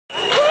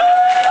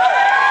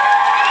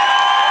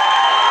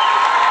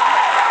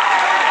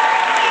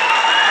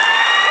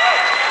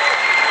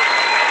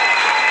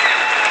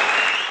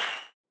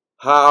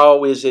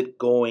How is it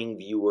going,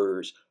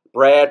 viewers?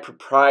 Brad,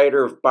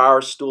 proprietor of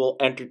Barstool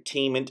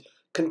Entertainment,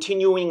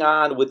 continuing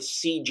on with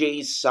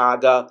CJ's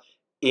saga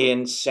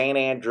in San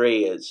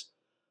Andreas.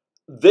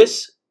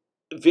 This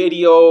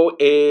video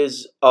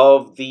is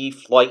of the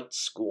flight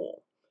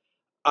school.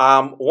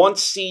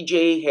 Once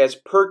CJ has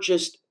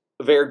purchased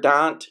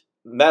Verdant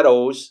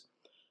Meadows,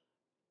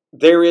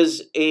 there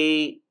is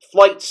a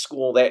flight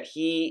school that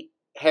he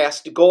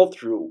has to go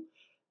through.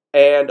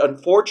 And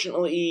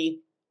unfortunately,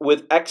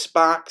 with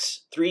Xbox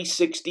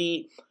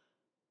 360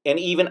 and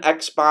even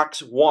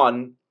Xbox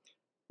One,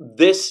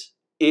 this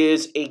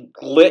is a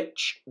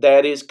glitch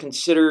that is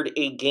considered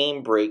a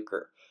game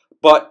breaker.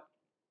 But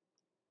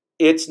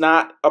it's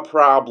not a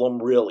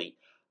problem, really.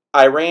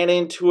 I ran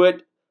into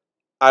it.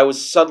 I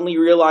was suddenly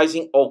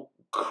realizing, oh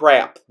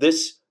crap,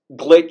 this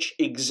glitch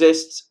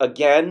exists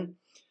again.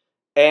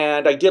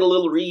 And I did a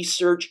little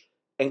research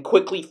and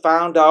quickly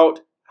found out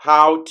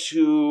how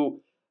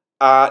to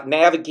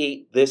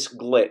navigate this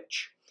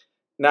glitch.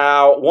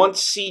 Now,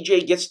 once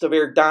CJ gets to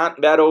Verdant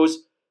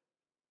Meadows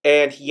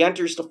and he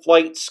enters the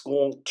flight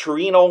school,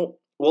 Torino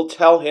will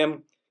tell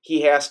him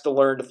he has to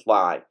learn to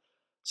fly.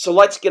 So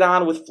let's get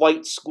on with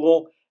flight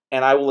school,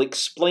 and I will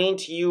explain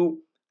to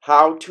you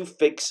how to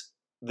fix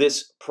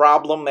this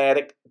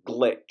problematic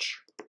glitch.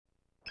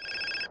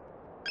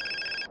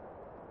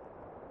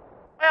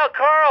 Well,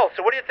 Carl,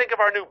 so what do you think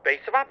of our new base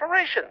of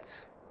operations?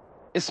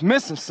 It's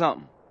missing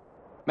something.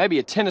 Maybe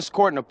a tennis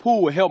court and a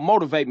pool would help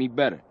motivate me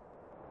better.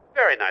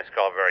 Very nice,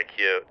 Carl, very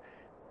cute.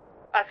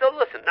 So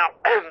listen, now,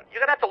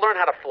 you're gonna have to learn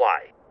how to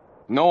fly.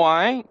 No,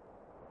 I ain't.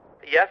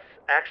 Yes,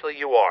 actually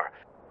you are.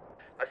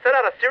 I set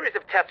out a series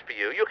of tests for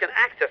you. You can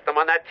access them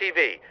on that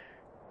TV.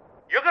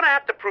 You're gonna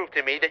have to prove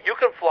to me that you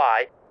can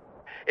fly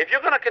if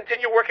you're gonna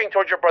continue working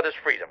towards your brother's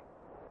freedom.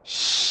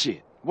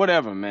 Shit,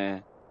 whatever,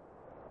 man.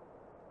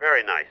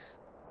 Very nice.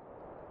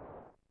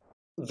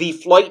 The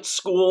flight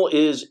school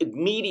is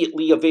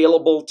immediately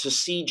available to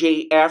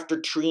CJ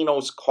after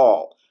Torino's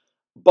call,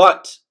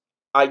 but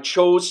I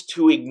chose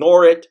to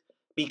ignore it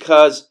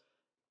because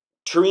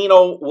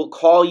Torino will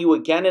call you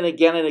again and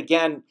again and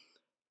again,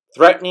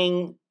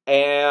 threatening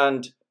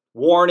and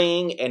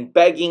warning and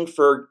begging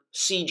for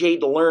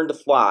CJ to learn to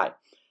fly.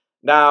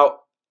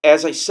 Now,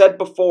 as I said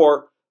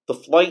before, the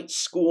flight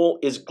school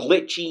is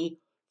glitchy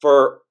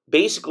for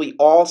basically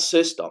all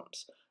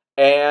systems,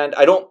 and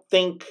I don't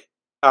think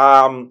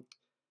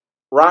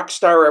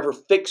Rockstar ever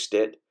fixed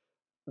it.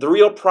 The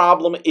real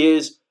problem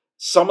is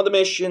some of the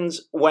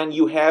missions, when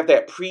you have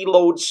that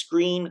preload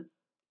screen,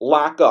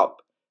 lock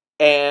up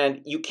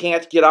and you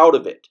can't get out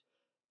of it.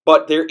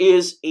 But there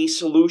is a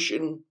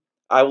solution.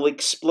 I will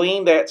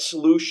explain that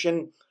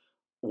solution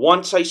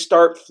once I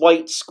start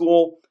flight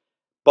school.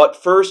 But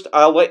first,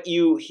 I'll let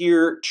you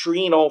hear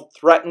Torino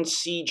threaten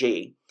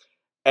CJ,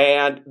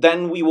 and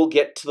then we will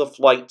get to the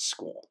flight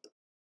school.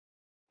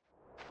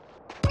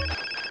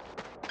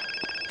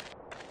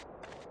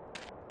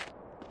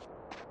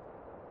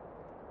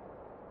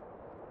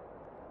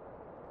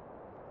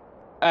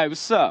 Hey,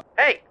 what's up?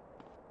 Hey,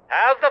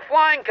 how's the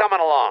flying coming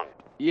along?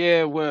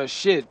 Yeah, well,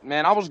 shit,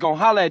 man. I was gonna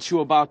holler at you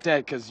about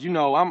that, cause, you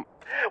know,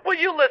 Will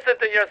you listen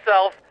to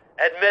yourself?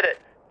 Admit it,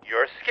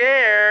 you're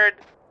scared.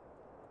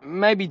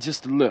 maybe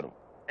just a little.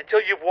 Until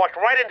you've walked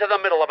right into the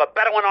middle of a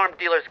Bedouin arms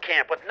dealer's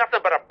camp with nothing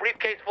but a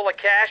briefcase full of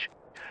cash,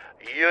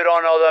 you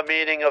don't know the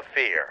meaning of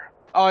fear.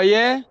 Oh,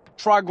 yeah?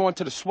 Try going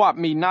to the swap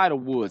meet in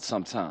Idlewood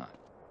sometime.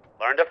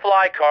 Learn to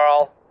fly,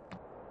 Carl.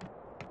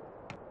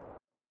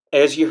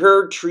 As you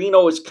heard,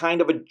 Torino is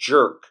kind of a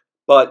jerk,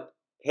 but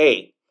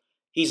hey,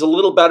 he's a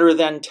little better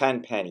than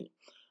Tenpenny.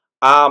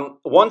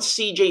 Once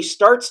CJ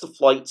starts the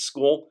flight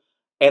school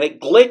and it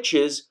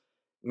glitches,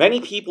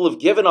 many people have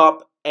given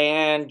up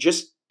and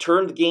just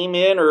turned the game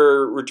in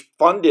or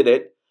refunded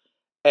it,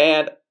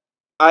 and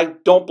I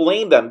don't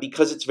blame them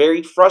because it's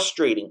very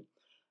frustrating.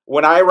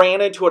 When I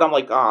ran into it, I'm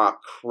like, ah,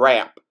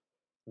 crap.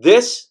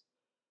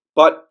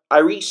 But I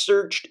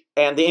researched,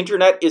 and the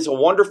internet is a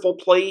wonderful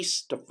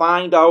place to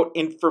find out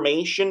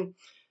information.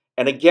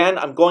 And again,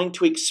 I'm going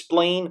to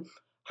explain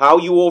how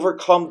you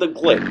overcome the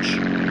glitch.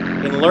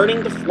 In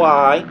learning to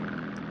fly,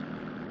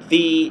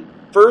 the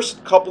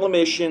first couple of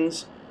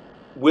missions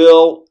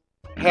will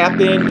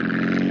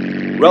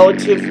happen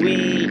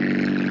relatively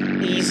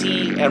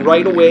easy and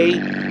right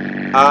away.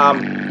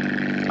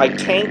 I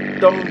tanked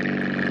them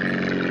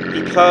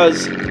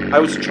because I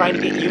was trying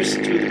to get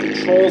used to the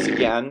controls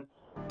again.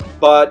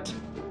 But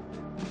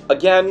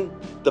again,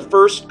 the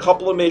first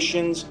couple of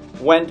missions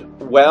went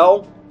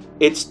well.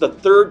 It's the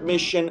third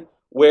mission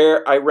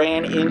where I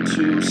ran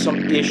into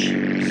some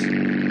issues.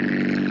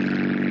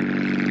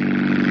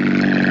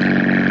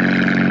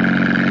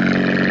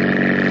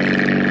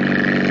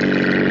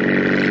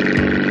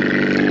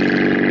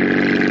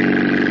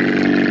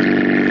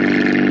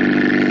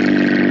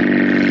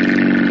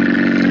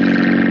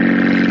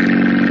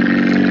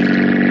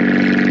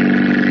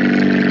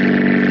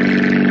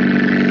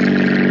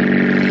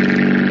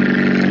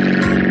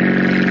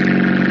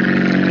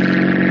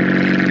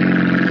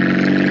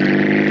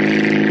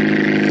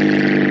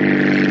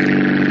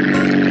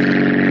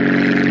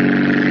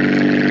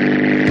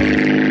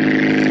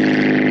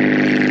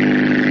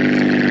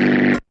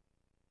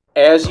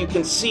 as you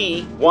can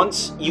see,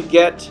 once you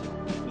get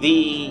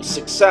the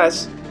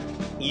success,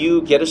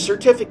 you get a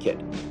certificate.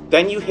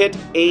 Then you hit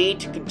A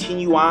to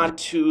continue on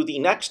to the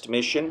next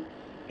mission.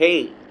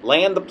 Hey,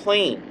 land the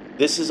plane.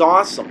 This is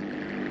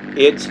awesome.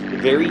 It's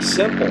very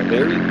simple,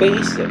 very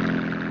basic.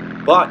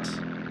 But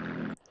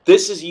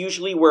this is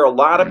usually where a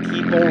lot of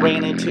people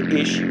ran into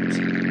issues.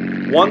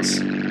 Once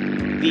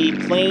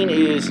the plane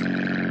is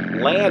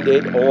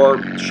landed,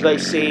 or should I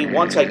say,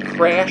 once I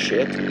crash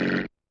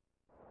it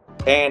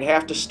and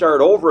have to start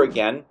over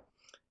again,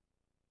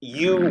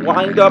 you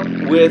wind up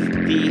with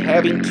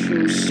having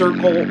to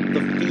circle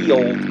the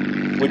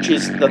field, which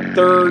is the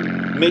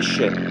third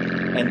mission,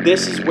 and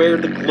this is where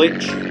the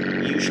glitch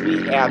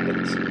usually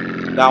happens.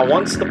 Now,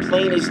 once the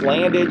plane is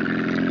landed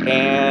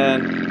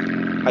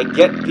and I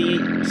get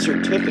the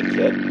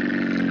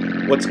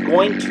certificate, what's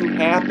going to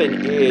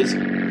happen is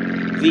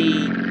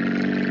the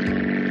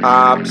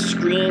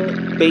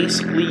screen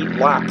basically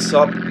locks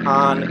up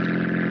on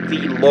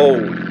the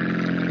load,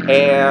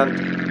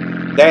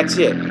 and that's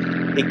it.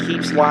 It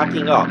keeps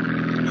locking up.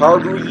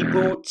 Hard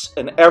reboots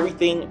and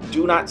everything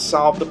do not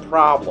solve the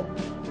problem.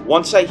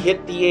 Once I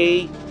hit the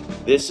A,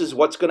 this is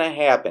what's going to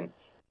happen.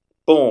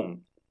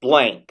 Boom,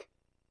 blank,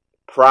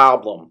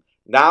 problem.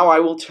 Now I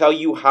will tell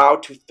you how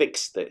to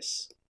fix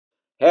this.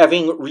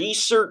 Having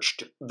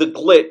researched the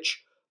glitch,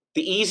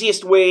 the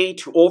easiest way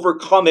to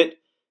overcome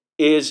it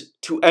is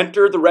to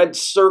enter the red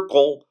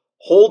circle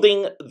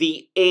holding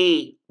the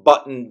A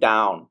button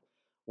down.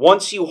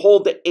 Once you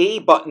hold the A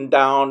button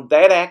down,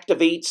 that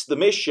activates the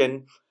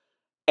mission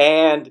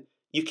and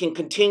you can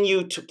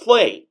continue to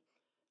play.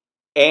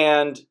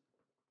 And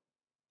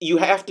you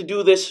have to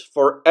do this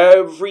for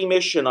every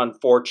mission,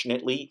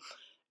 unfortunately.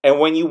 And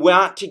when you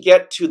want to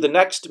get to the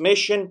next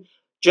mission,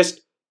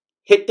 just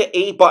hit the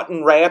A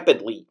button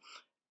rapidly,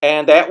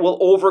 and that will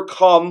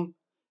overcome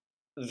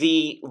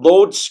the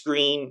load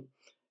screen,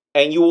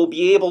 and you will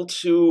be able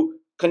to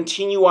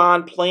continue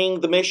on playing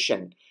the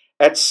mission.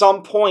 At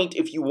some point,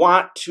 if you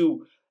want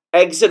to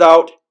exit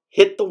out,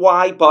 hit the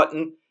Y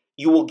button,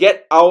 you will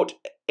get out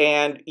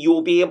and you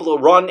will be able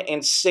to run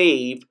and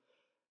save,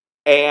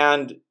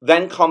 and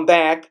then come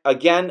back,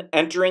 again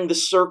entering the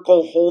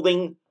circle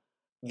holding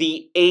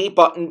the A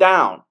button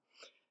down.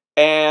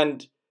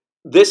 And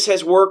this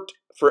has worked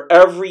for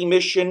every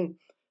mission,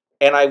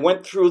 and I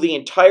went through the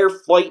entire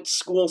flight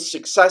school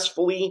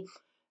successfully,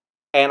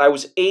 and I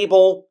was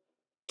able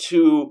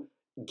to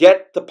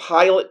get the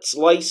pilot's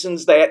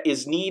license that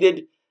is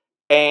needed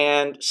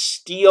and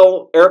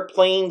steal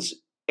airplanes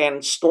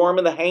and storm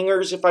in the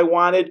hangars if I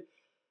wanted.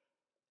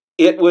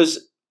 It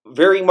was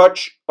very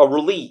much a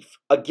relief.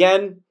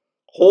 Again,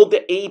 hold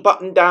the A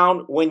button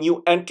down when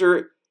you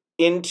enter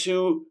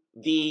into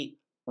the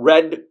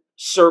red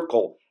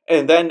circle.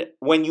 And then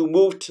when you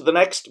move to the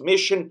next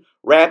mission,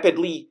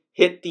 rapidly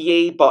hit the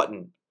A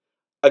button.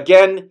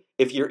 Again,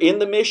 if you're in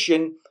the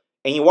mission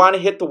and you want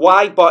to hit the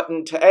Y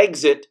button to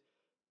exit,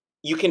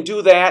 you can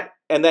do that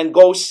and then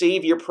go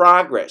save your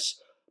progress.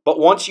 But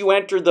once you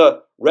enter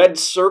the red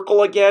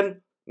circle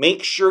again,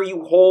 make sure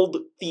you hold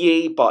the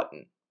A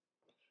button.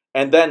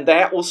 And then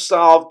that will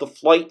solve the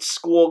flight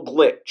school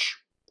glitch.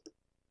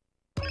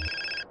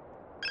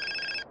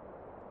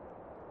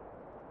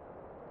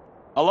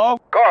 Hello?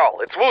 Carl,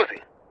 it's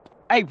Woozy.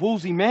 Hey,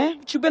 Woozy, man.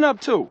 What you been up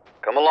to?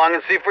 Come along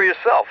and see for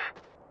yourself.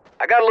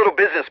 I got a little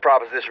business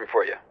proposition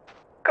for you.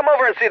 Come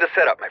over and see the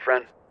setup, my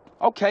friend.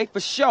 Okay, for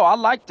sure. I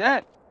like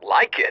that.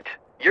 Like it?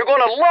 You're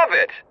gonna love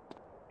it.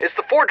 It's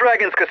the Four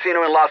Dragons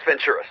Casino in Las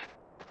Venturas.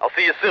 I'll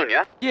see you soon,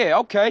 yeah? Yeah,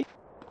 okay.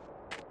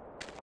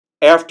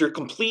 After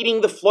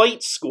completing the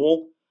flight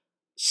school,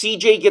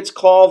 CJ gets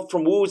called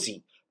from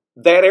Woozy.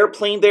 That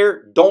airplane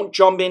there, don't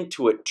jump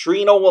into it.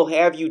 Trino will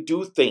have you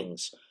do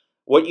things.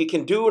 What you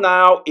can do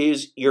now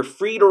is you're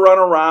free to run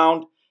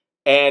around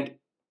and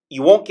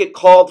you won't get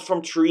called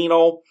from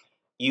Trino.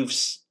 You've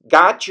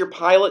got your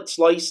pilot's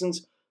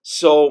license,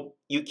 so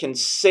you can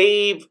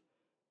save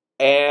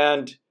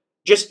and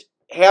just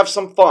have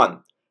some fun.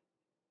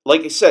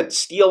 Like I said,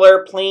 steal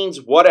airplanes,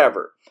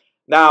 whatever.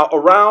 Now,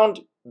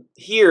 around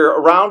here,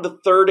 around the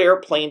third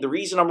airplane, the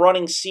reason I'm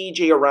running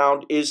CJ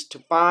around is to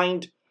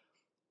find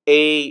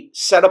a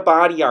set of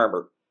body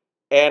armor.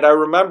 And I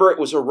remember it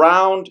was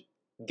around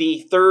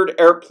the third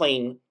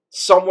airplane,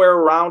 somewhere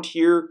around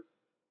here.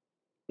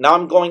 Now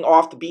I'm going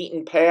off the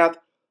beaten path,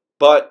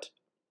 but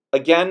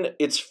again,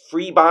 it's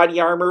free body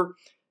armor.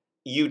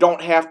 You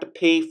don't have to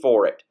pay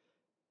for it.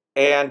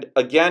 And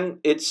again,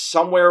 it's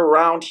somewhere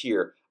around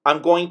here.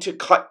 I'm going to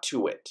cut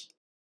to it.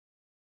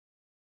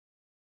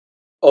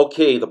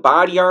 Okay, the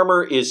body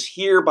armor is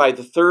here by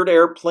the third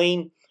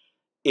airplane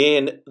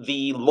in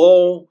the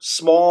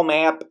small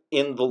map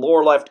in the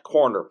lower left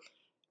corner.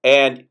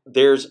 And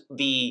there's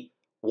the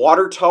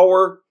water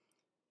tower,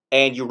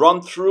 and you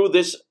run through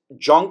this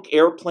junk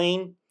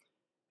airplane,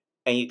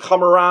 and you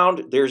come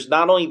around. There's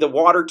not only the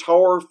water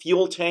tower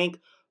fuel tank,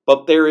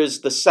 but there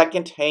is the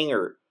second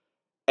hangar.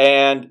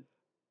 And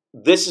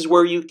this is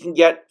where you can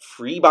get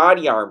free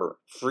body armor.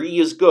 Free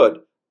is good.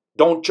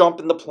 Don't jump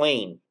in the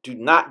plane. Do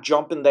not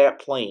jump in that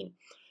plane.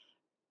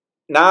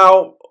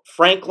 Now,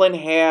 Franklin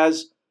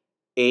has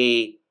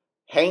a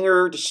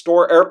hangar to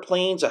store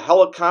airplanes, a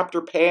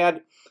helicopter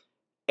pad,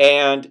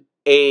 and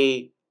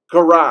a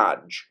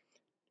garage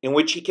in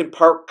which he can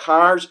park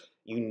cars.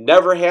 You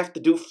never have to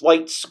do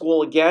flight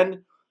school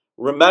again.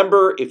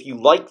 Remember, if you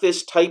like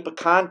this type of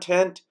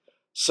content,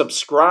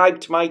 subscribe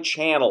to my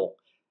channel.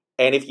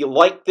 And if you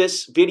like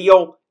this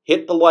video,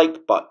 hit the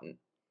like button.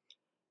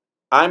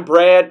 I'm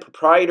Brad,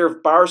 proprietor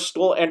of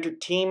Barstool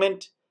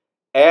Entertainment.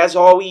 As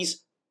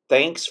always,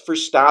 thanks for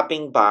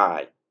stopping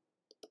by.